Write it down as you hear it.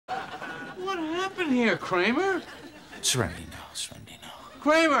What happened here, Kramer? Serenity now.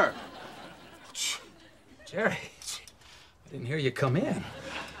 Kramer! Jerry, I didn't hear you come in.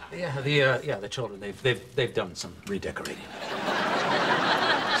 Yeah, the children, they've done some redecorating.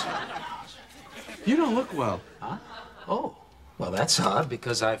 You don't look well. Huh? Oh, well, that's odd,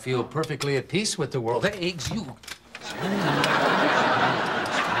 because I feel perfectly at peace with the world. Hey, eggs, you.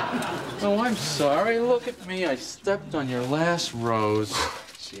 Oh, I'm sorry. Look at me. I stepped on your last rose.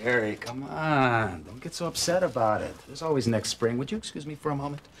 Jerry, come on. Don't get so upset about it. There's always next spring. Would you excuse me for a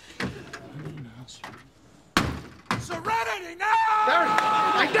moment? Serenity now! There,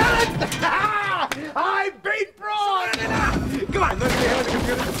 I did it! I beat Braun! Serenity now! Come on, let's see how the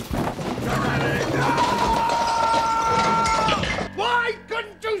computer. Serenity now! Why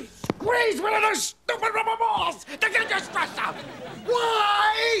couldn't you squeeze one of those stupid rubber balls to get your stress out?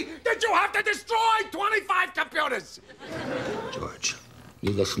 Why did you have to destroy 25 computers? George,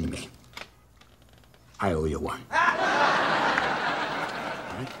 you listen to me. I owe you one.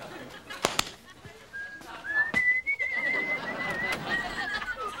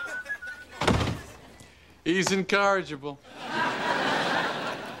 He's incorrigible.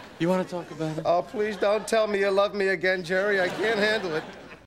 You want to talk about it? Oh, please don't tell me you love me again, Jerry. I can't handle it.